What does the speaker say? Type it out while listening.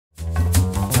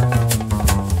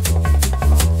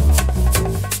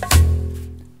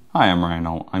Hi, I'm Ryan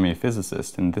Ault. I'm a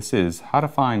physicist, and this is how to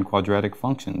find quadratic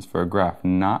functions for a graph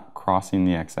not crossing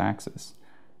the x-axis.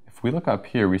 If we look up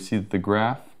here, we see that the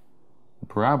graph, the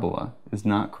parabola, is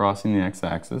not crossing the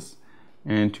x-axis,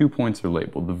 and 2 points are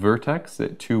labeled, the vertex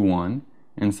at 2, 1,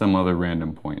 and some other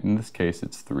random point. In this case,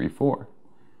 it's 3, 4.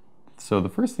 So the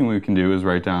first thing we can do is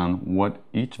write down what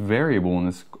each variable in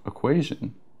this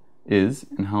equation is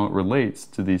and how it relates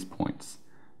to these points.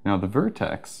 Now the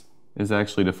vertex is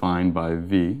actually defined by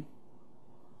v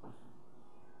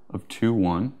of 2,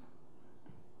 1,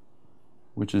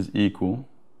 which is equal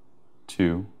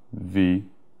to v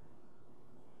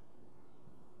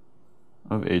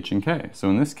of h and k. So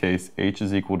in this case, h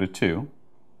is equal to 2,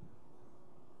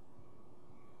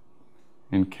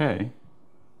 and k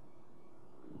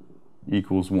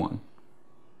equals 1.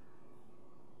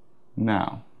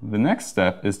 Now, the next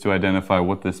step is to identify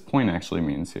what this point actually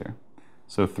means here.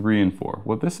 So 3 and 4.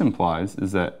 What this implies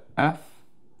is that f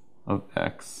of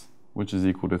x, which is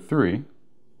equal to 3,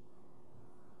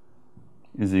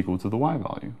 is equal to the y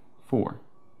value, 4.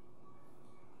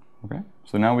 Okay?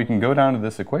 So now we can go down to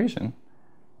this equation,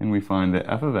 and we find that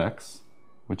f of x,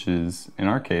 which is, in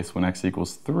our case, when x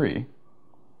equals 3,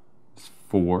 is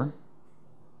 4,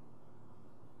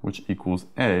 which equals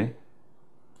a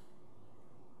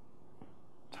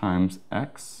times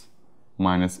x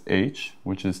minus h,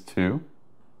 which is 2,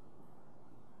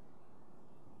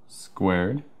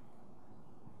 squared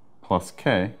plus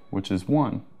k, which is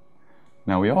 1.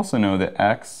 Now we also know that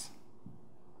x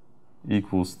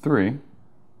equals 3,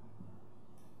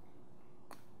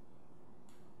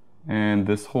 and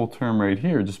this whole term right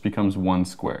here just becomes 1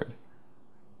 squared.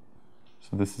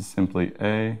 So this is simply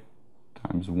a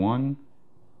times 1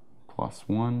 plus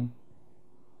 1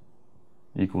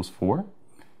 equals 4.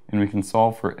 And we can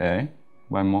solve for a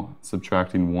by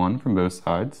subtracting 1 from both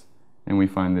sides, and we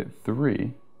find that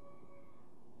 3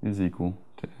 is equal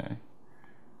to a.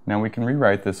 Now we can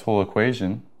rewrite this whole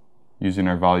equation using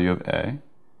our value of a,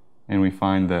 and we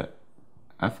find that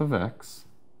f of x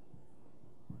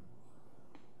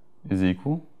is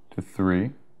equal to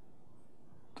 3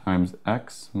 times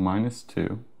x minus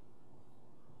 2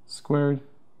 squared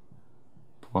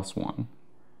plus 1.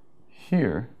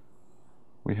 Here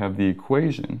we have the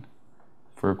equation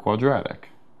for a quadratic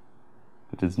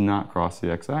that does not cross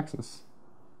the x-axis.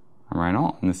 I'm Ryan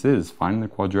Ault, and this is finding the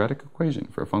quadratic equation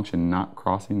for a function not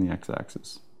crossing the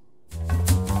x-axis.